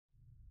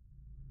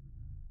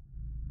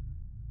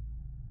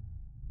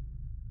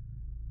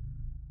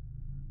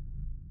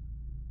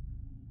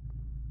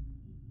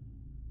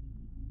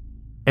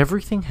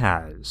Everything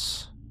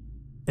has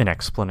an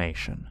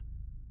explanation.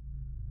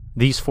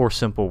 These 4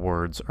 simple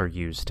words are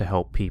used to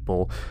help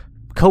people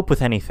cope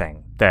with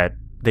anything that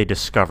they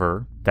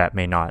discover that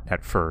may not,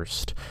 at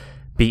first,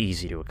 be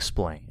easy to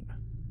explain.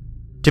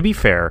 To be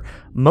fair,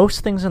 most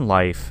things in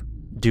life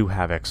do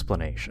have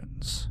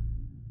explanations.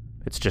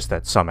 It's just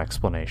that some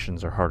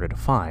explanations are harder to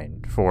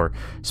find for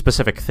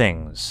specific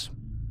things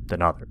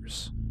than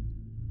others.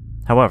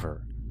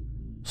 However,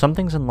 some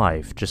things in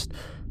life just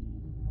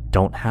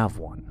don't have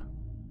one.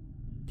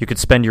 You could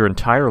spend your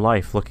entire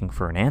life looking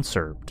for an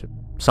answer to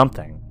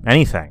something,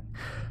 anything,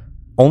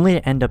 only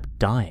to end up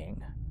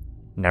dying,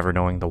 never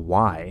knowing the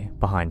why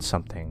behind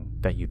something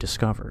that you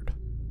discovered.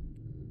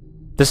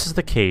 This is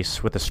the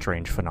case with a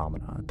strange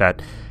phenomena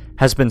that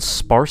has been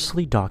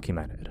sparsely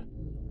documented,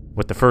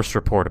 with the first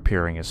report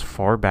appearing as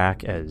far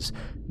back as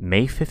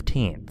May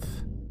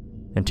 15th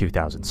in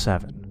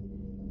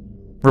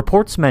 2007.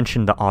 Reports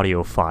mentioned the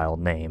audio file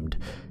named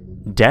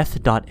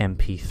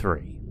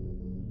death.mp3.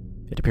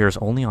 It appears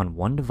only on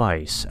one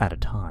device at a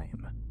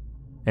time,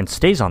 and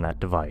stays on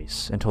that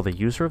device until the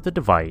user of the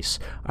device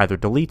either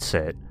deletes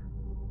it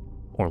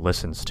or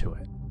listens to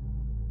it.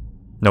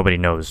 Nobody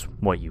knows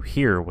what you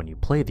hear when you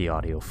play the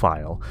audio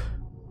file.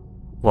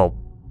 Well,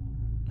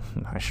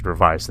 I should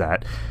revise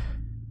that.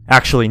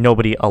 Actually,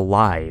 nobody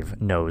alive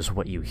knows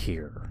what you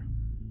hear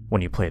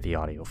when you play the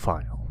audio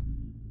file.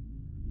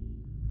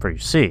 For you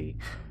see,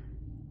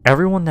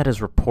 everyone that has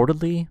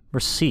reportedly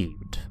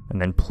received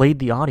and then played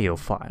the audio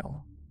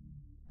file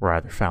were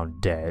either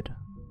found dead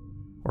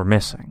or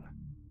missing,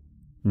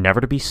 never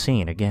to be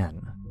seen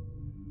again.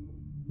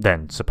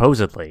 Then,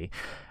 supposedly,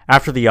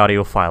 after the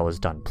audio file is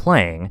done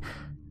playing,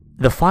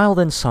 the file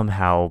then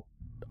somehow,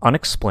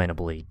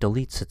 unexplainably,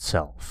 deletes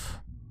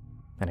itself,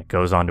 and it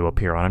goes on to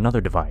appear on another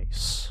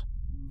device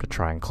to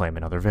try and claim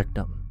another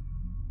victim.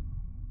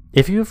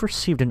 If you have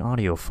received an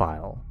audio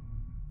file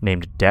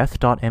named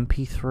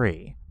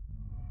death.mp3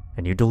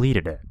 and you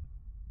deleted it,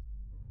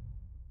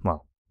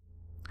 well,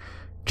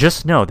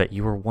 just know that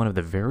you were one of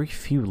the very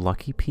few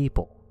lucky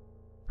people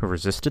who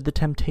resisted the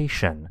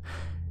temptation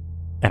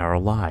and are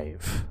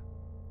alive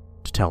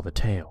to tell the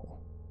tale.